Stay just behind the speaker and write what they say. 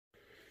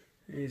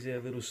Here's our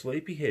little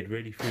sleepyhead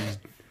ready for his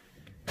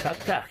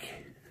tuck.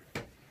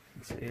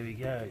 So there he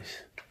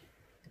goes.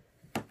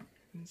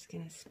 I'm just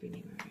going to spin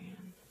him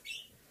around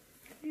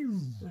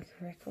like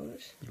a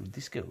record. Little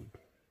disco.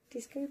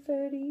 Disco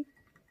party.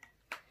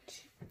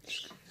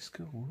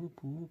 Disco, whoop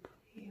whoop.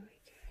 Here we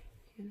go.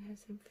 And have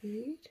some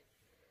food.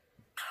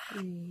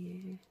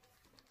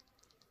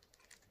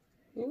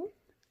 Yeah. Oh.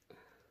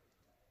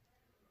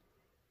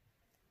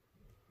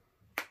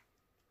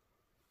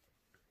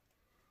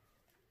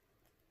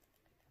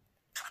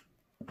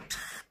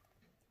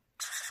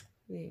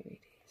 There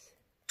it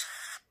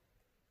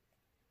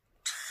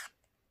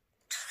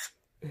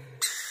is.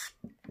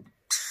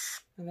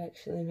 I've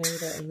actually made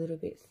it a little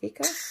bit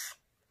thicker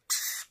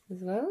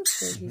as well,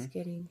 so he's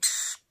getting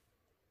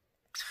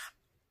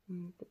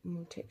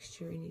more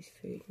texture in his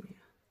food now.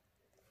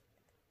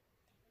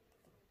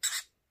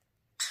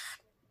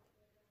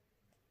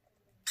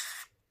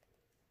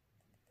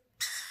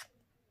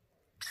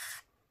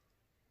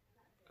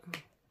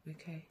 Oh,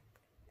 okay.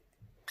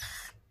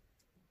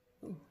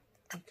 Oh,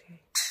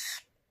 okay.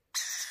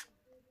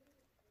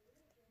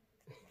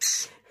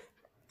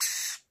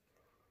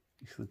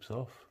 He slips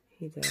off.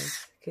 He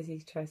does, because he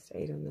tries to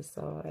eat on the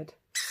side.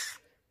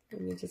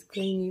 Let me just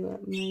clean you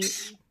up,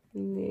 mate.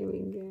 And there we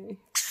go.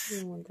 I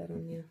don't want that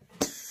on you.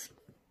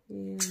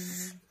 Yeah.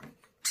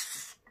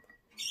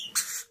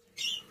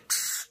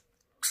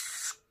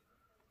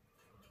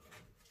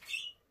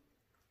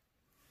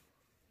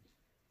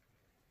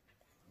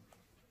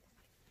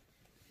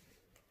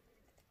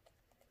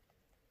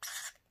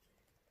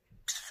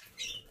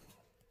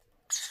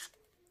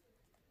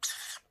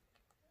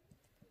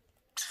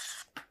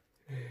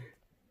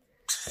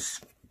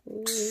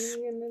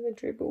 Another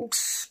dribble.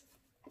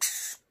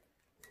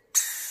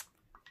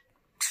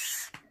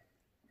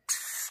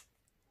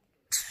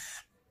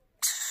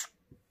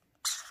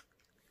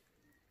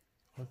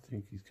 I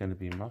think he's going to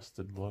be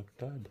mustard like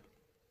Dad.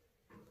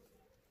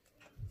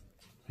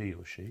 He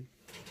or she.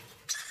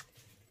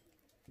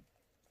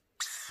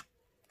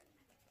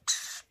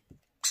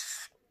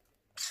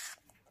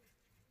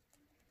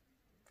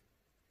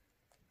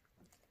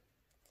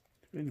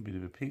 He's been a bit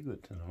of a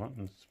piglet tonight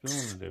and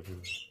spilling it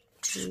everywhere.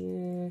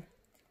 Yeah.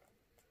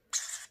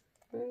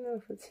 I don't know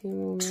if it's him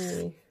or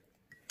me.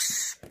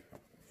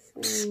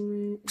 Sorry,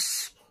 mate.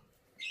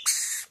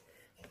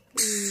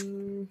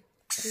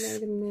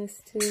 Made a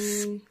mess to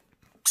me.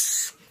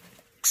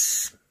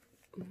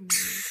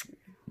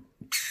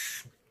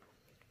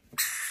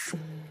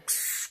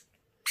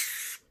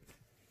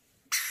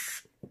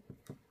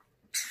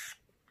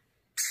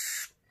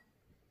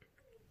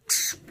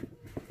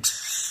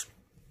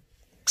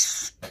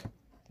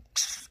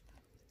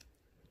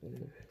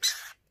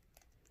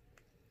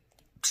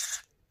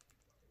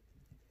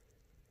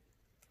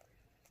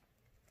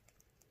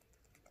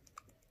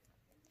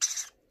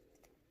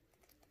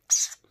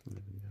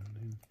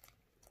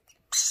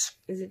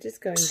 Is it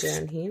just going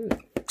down him? Yeah.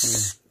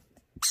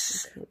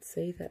 I can't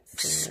see that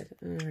side.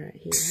 Alright,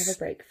 here, have a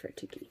break for a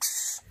ticky.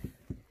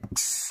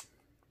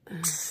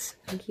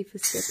 Thank you for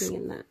stepping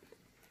in that.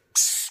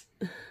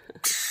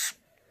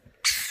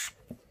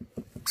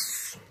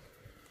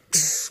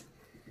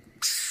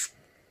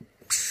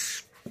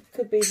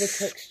 Could be the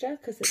texture,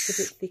 because it's a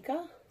bit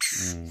thicker.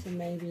 So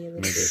maybe a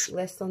little bit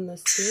less on the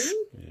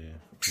skin. Yeah,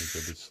 maybe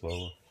a bit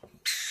slower.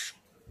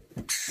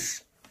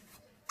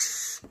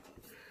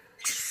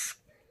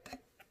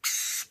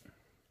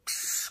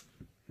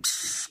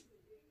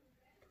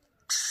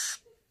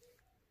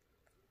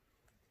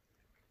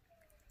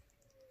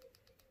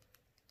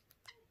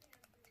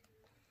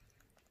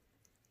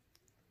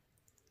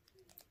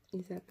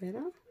 Is that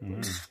better?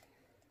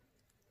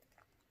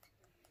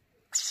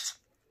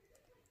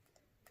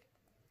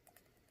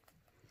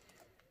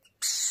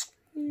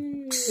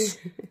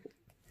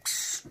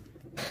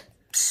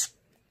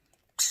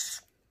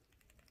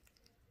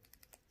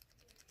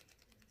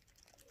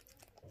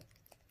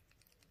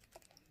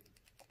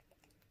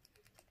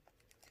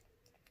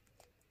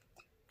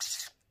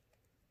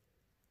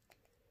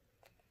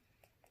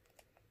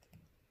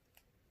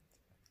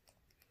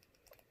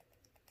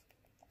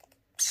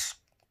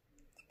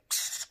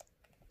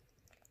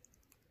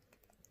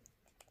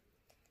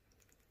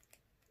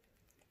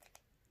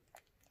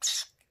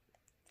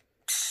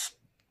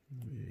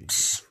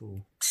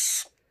 Beautiful.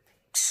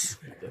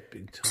 Look at that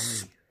big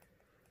tummy.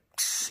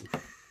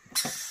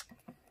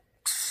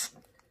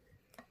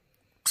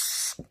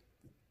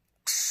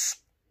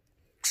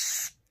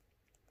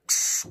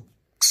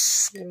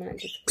 You might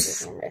just give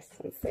it a rest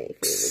and see if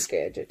he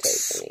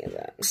regurgitates any of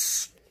that.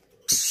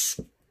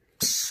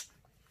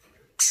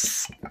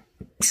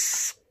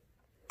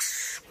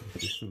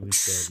 Just really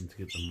starting to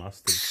get the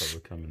mustard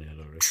colour coming out, I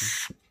reckon.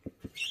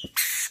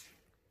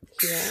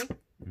 Yeah?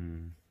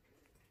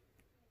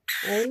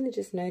 I only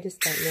just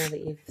noticed that now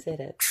that you've said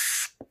it.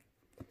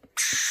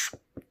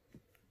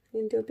 You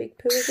gonna do a big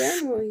poo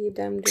again, or are you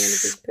done doing a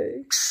big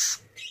poo?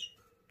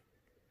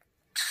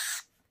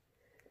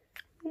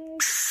 Yeah,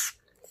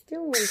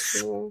 still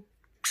wants more.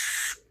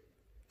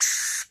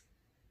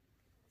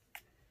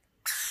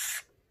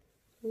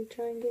 We'll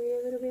try and give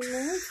you a little bit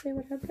more, see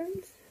what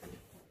happens.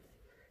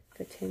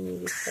 If I turn you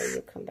this way,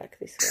 you'll come back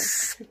this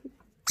way.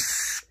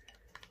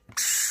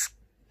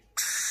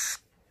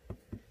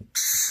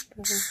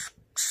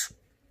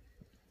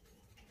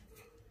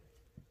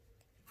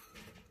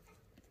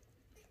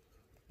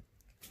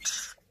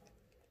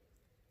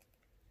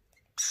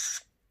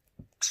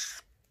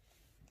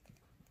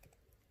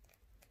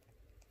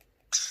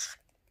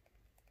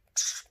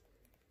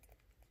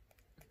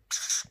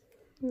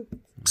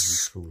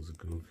 It's full as a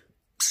gook.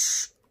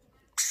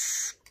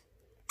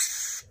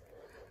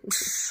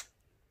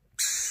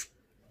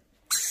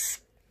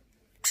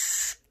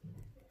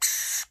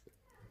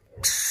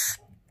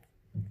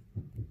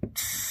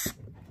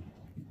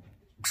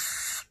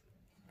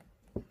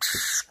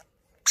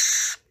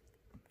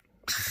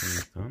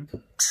 Done.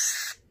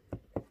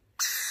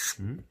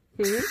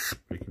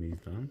 Reckon he's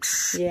done?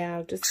 Yeah,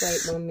 I'll just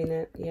wait 1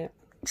 minute. Yeah.